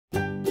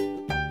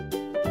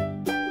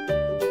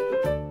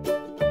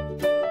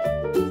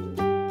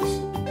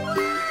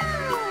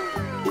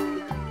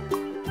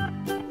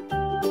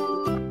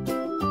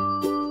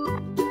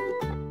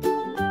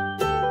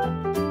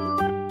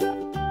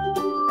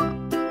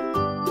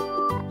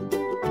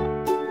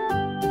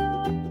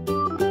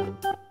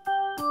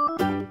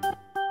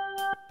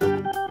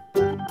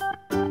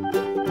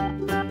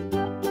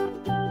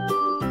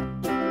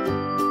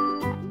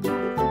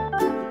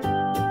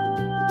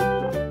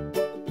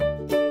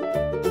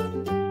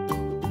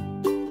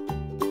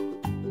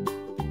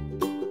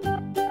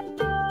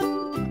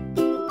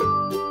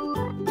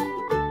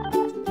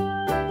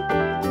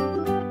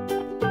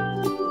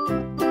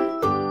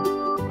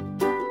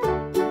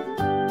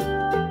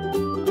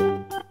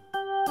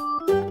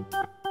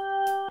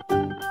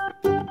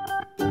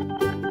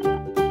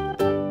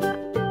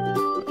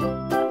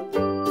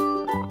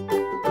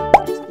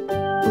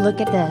Look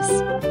at this.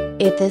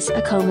 It is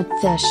a common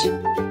fish.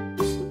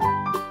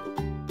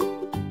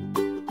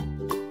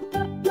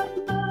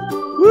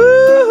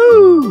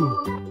 Woohoo!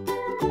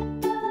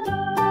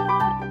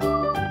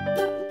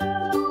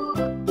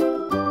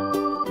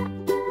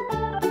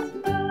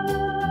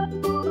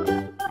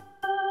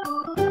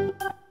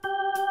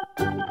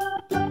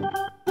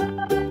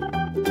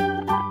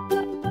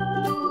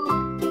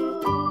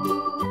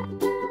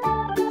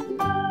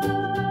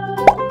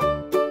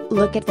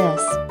 Look at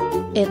this.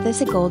 It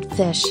is a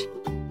goldfish.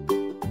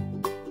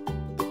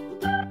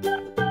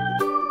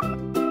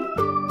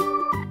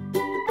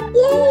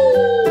 Yay!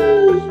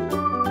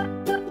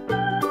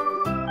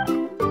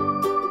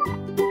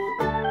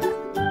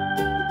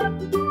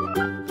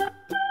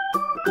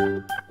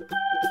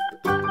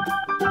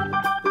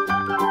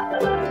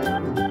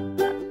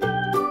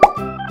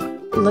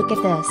 Look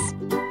at this.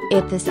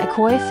 It is a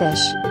koi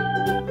fish.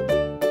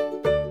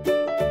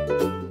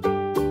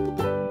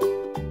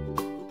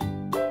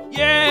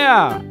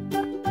 Yeah!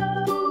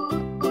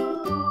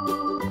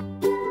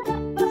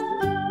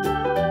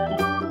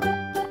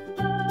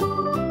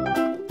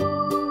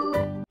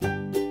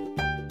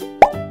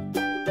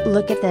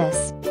 Look at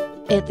this.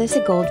 It is a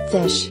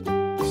goldfish.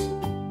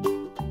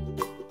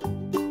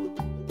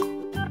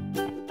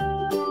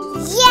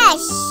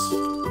 Yes!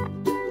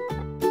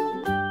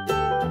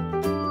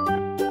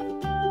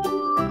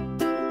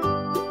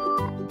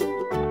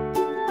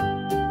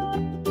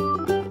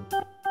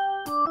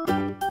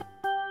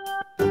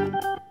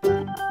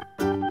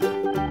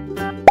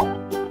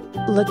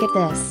 Look at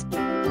this.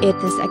 It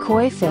is a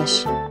koi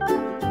fish.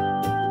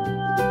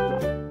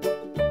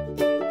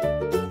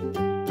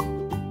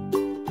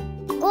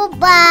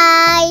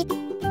 Goodbye!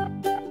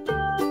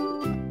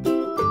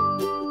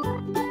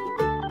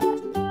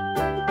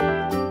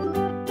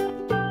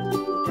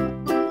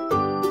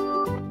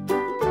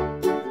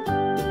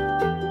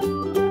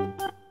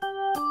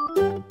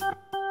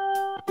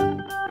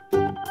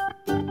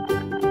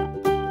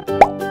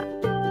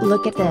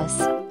 Look at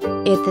this.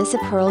 It is a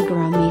pearl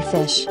gourami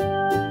fish.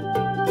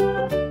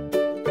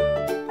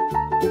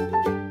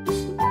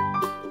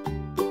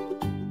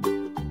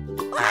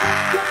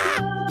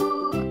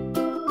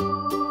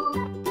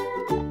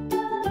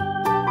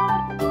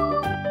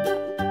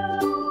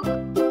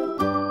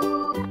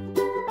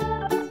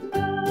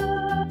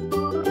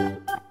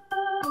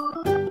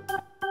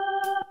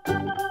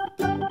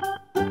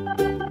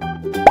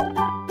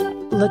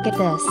 Look at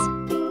this.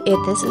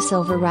 It is a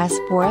silver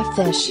rasbora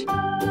fish.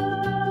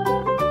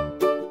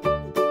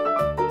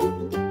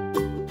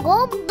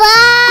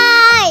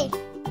 Goodbye!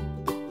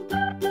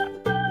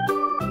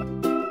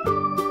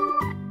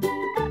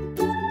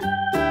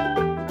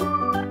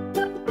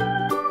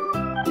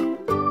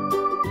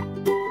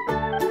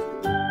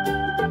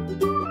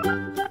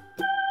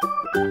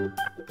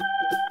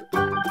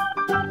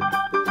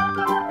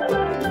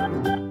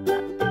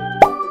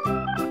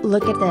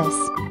 Look at this.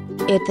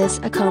 It is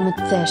a common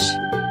fish.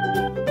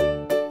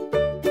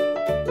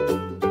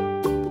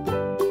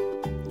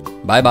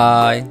 Bye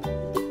bye.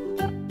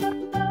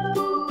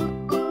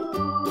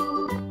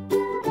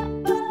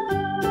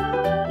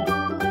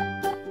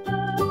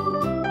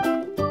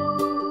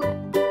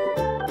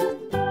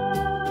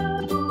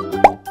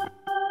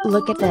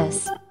 Look at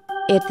this.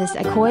 It is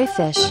a koi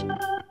fish.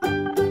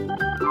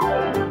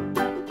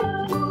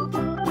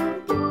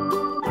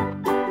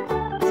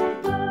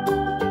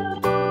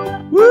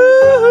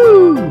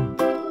 Woohoo!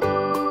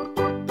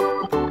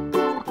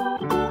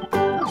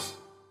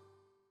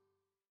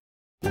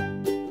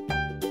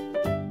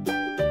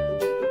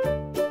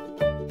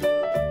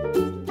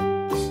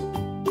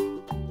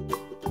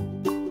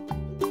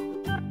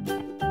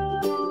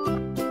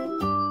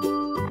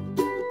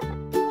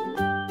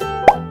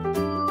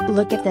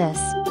 Look at this.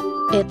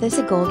 It is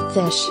a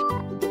goldfish.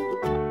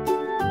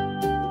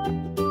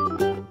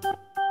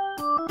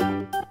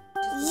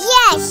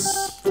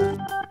 Yes!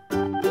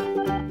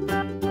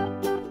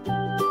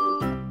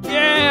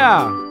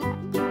 Yeah!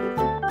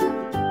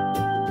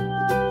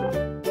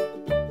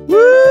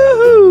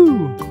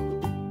 Woohoo!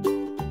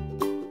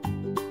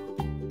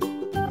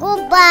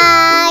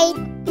 Goodbye!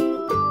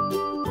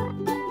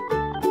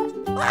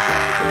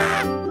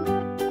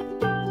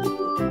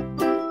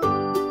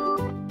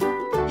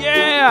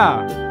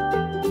 Yeah!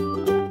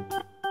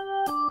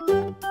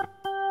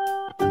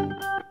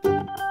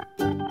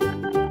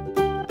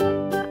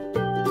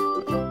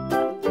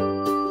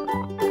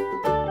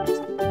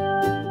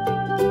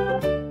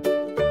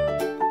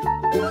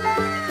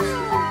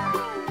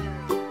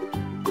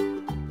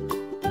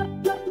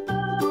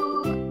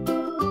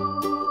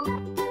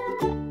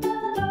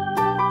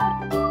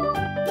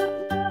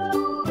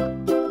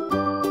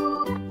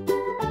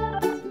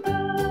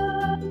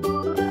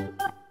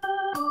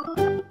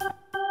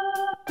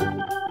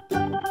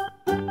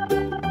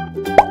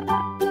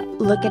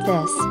 Look at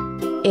this.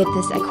 It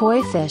is a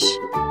koi fish.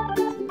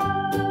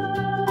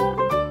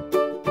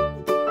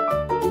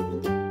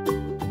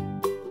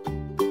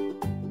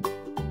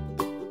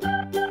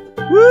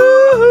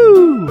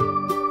 Woohoo!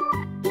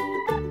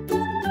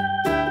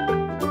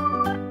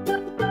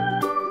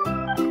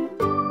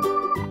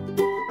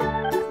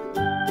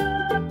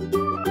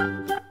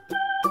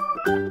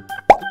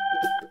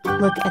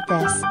 at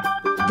this.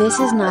 This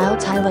is Nile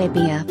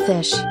tilapia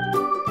fish.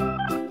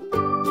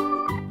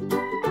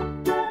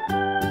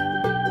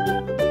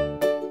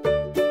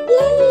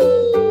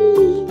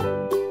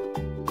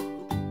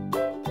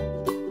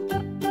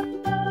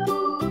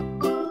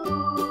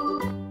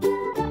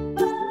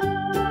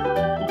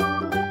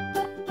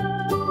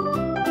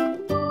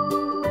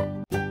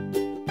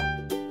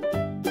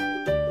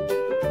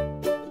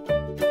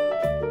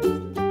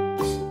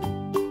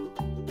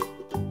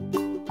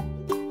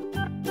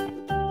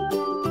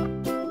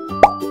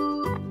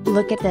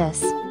 Look at this.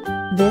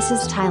 This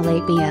is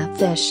tilapia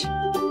fish.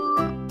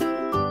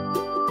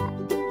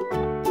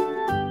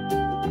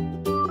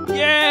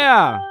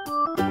 Yeah!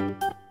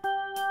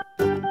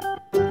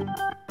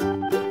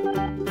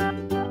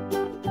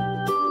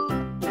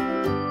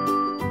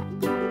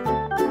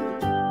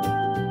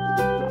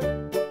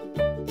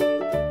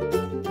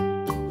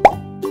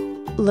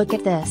 Look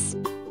at this.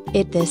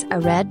 It is a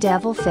red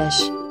devil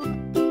fish.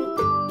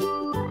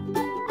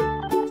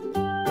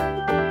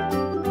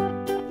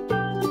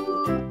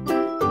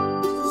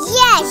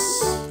 Yes!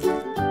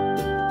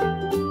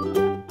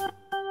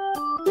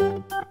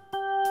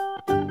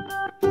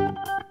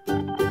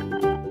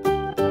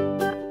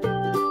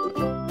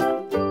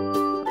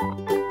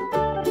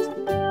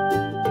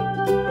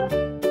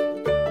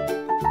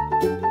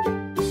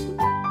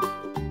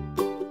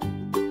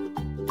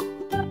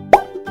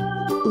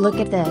 Look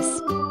at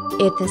this.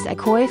 It is a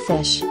koi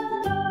fish.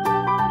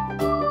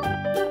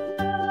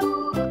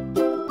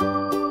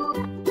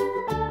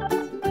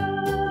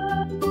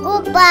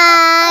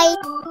 Goodbye!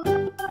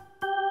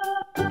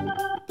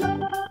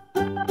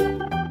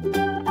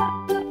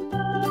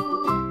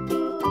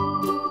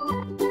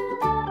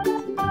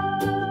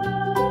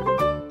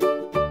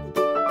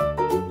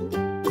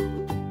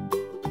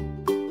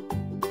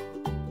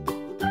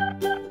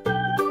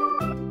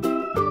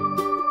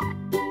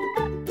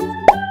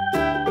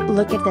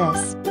 Look at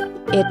this.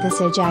 It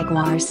is a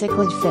jaguar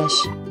cichlid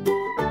fish.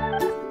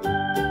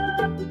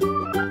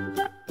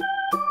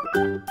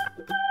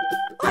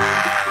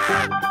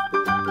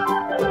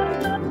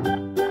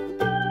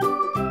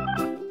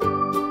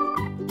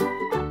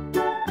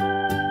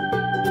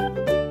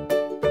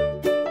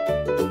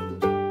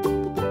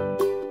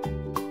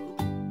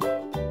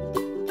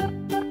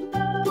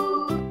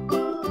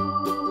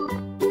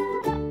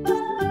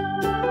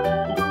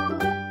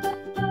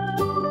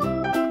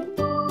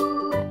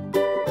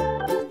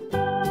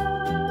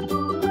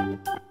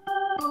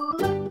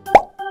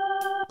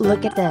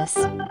 Look at this.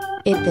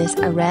 It is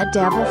a red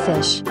devil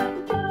fish.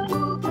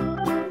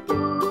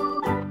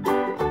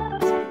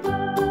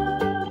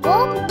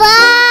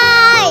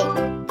 Goodbye!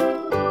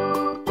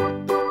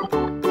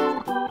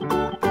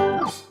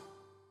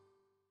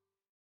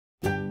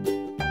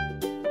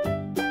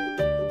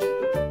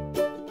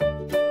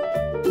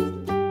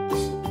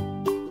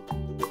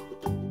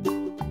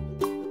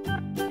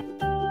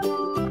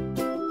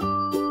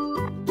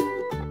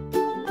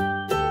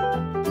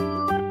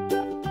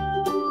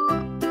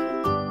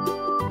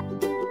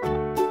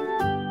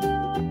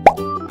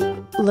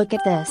 Look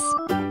at this.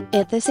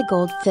 It is a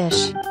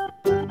goldfish.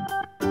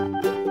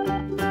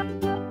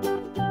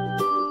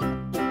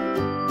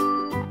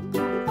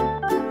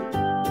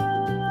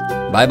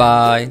 Bye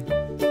bye.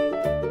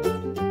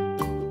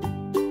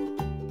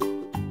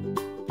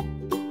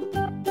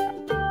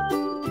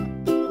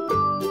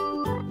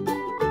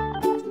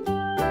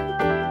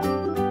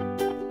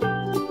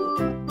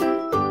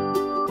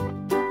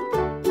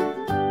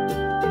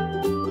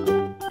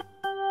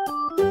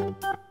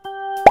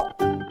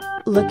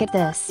 Look at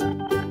this.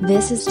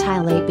 This is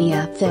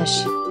tilapia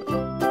fish.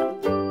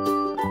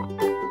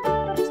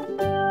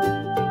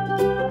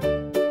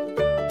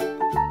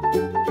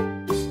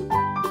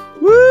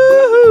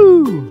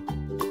 Woohoo!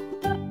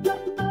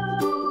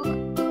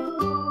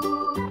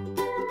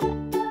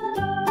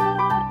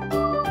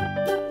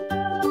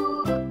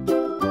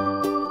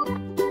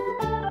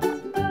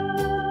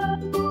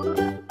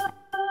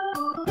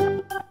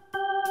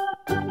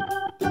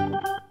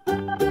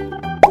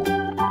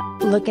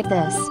 Look at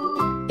this.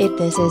 It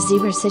is a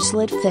zebra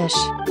cichlid fish.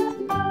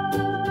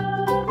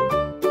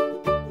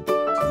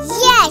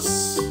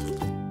 Yes!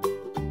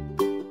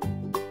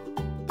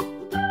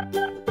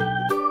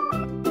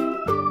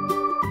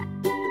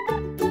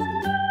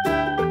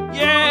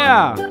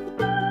 Yeah!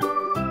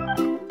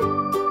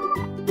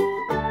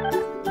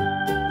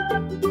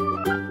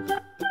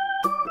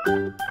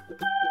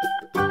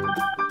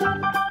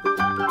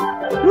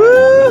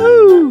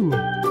 Woohoo!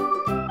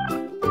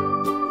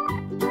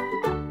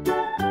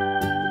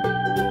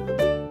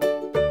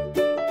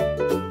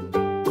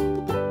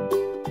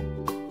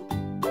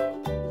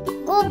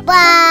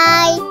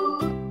 Goodbye!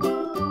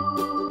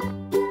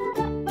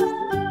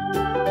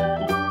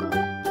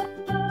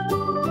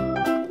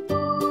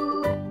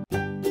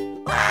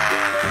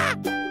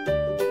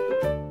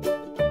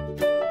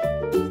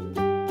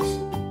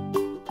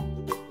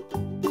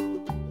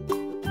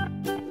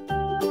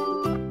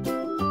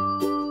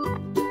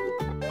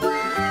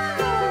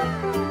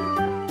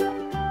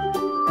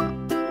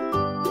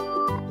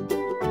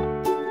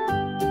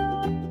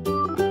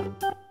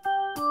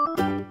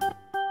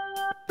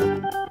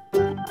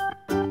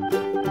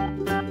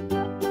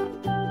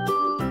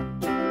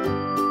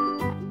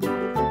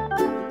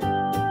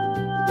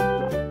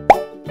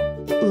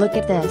 Look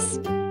at this.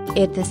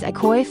 It is a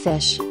koi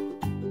fish.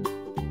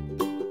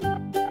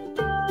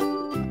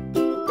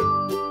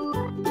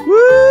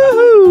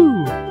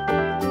 Woohoo!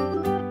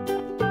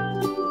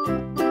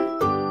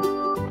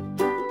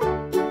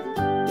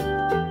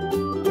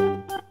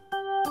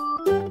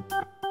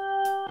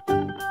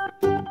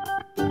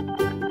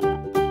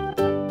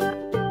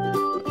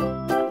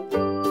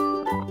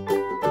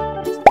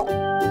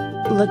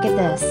 Look at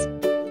this.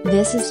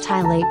 This is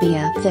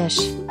tilapia fish.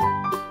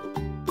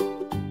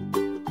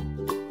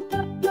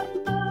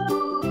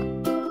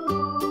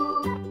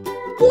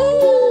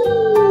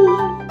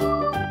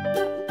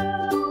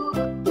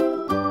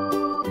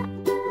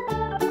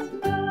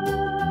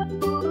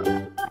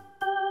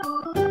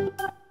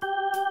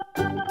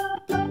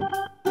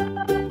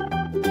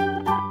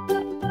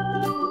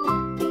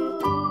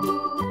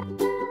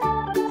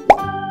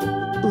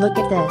 Look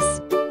at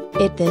this.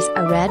 It is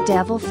a red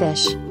devil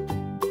fish.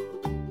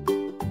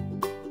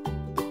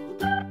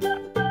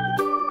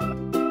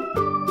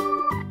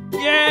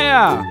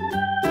 Yeah!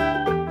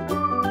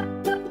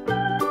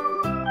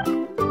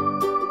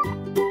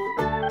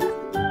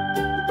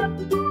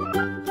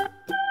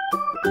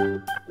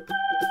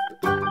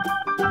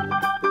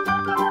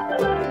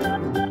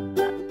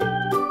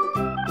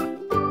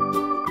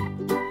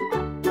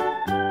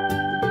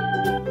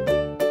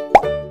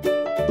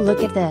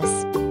 Look at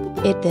this.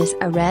 It is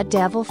a red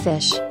devil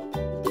fish.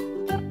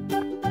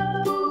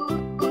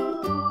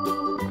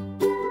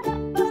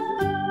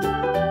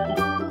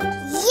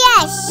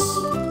 Yes!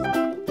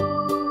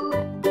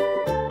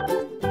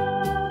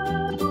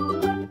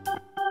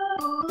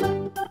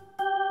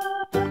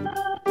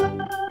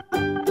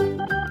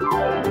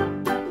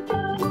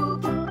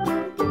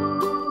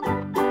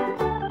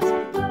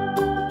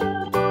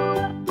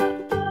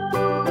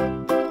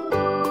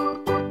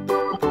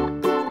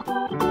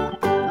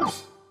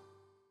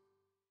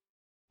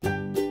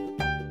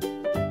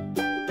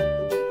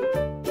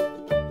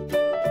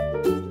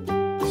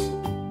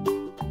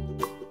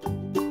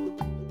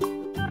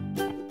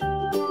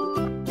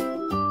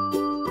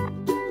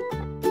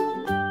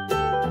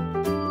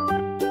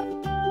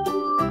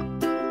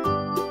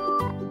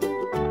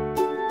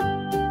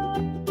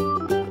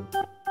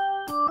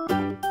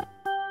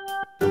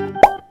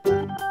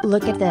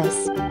 Look at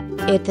this.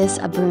 It is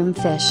a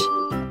broomfish.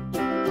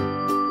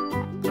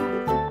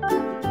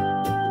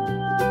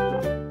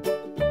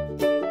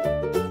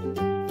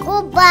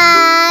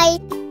 Goodbye!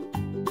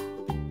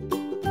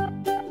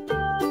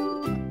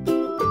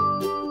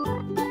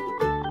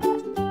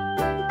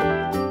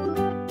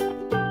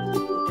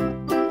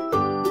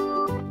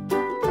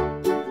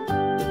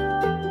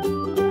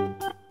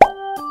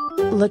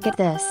 Look at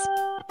this.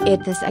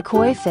 It is a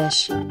koi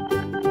fish.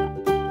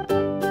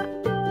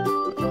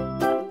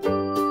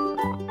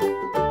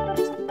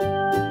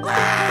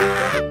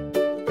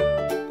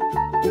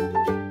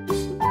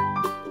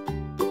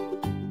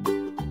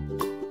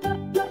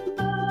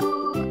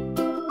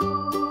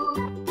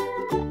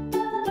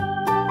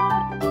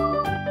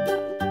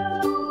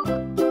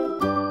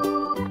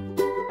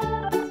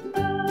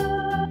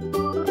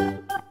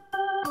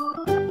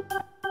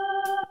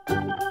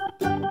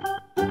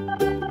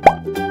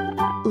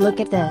 Look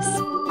at this.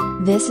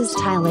 This is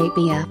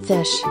tilapia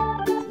fish.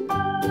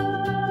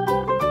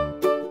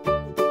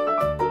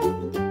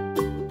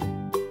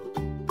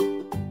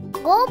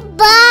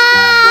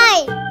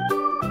 Goodbye!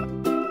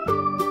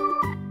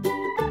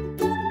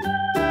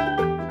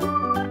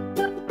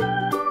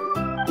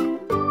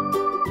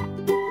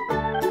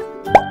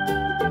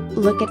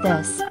 Look at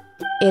this.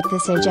 It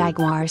is a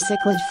jaguar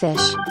cichlid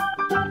fish.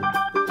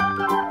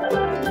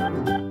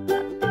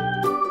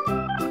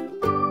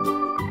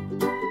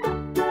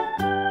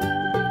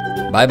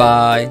 Bye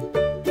bye.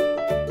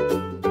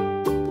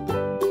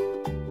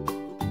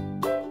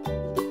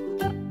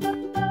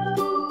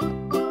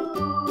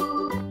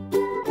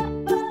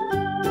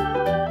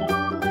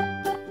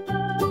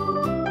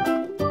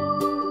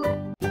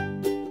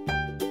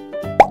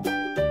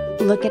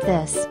 Look at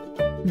this.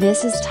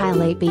 This is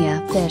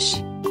tilapia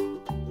fish.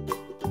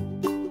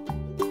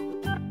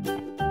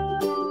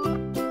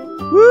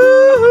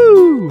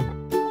 Woohoo!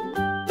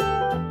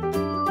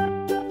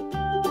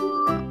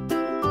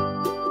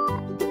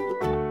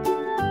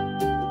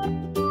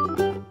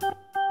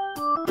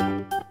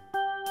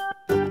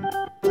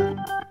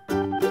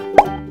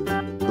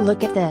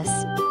 Look at this.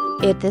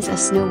 It is a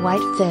snow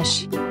white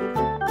fish.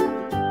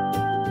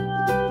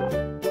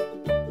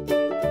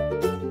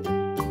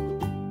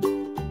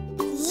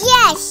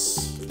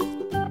 Yes!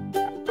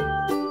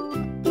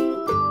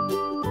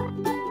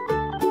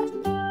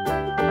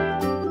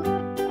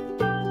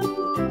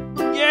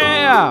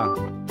 Yeah!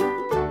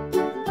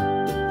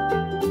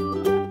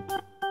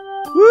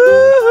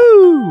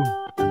 Woohoo!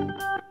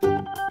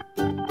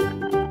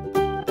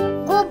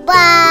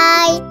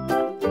 Goodbye!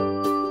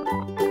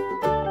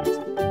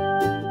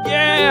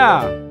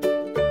 Yeah!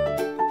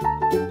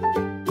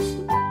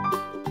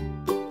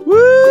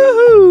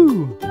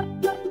 Woohoo!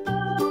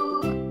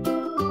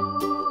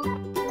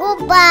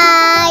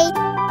 Goodbye!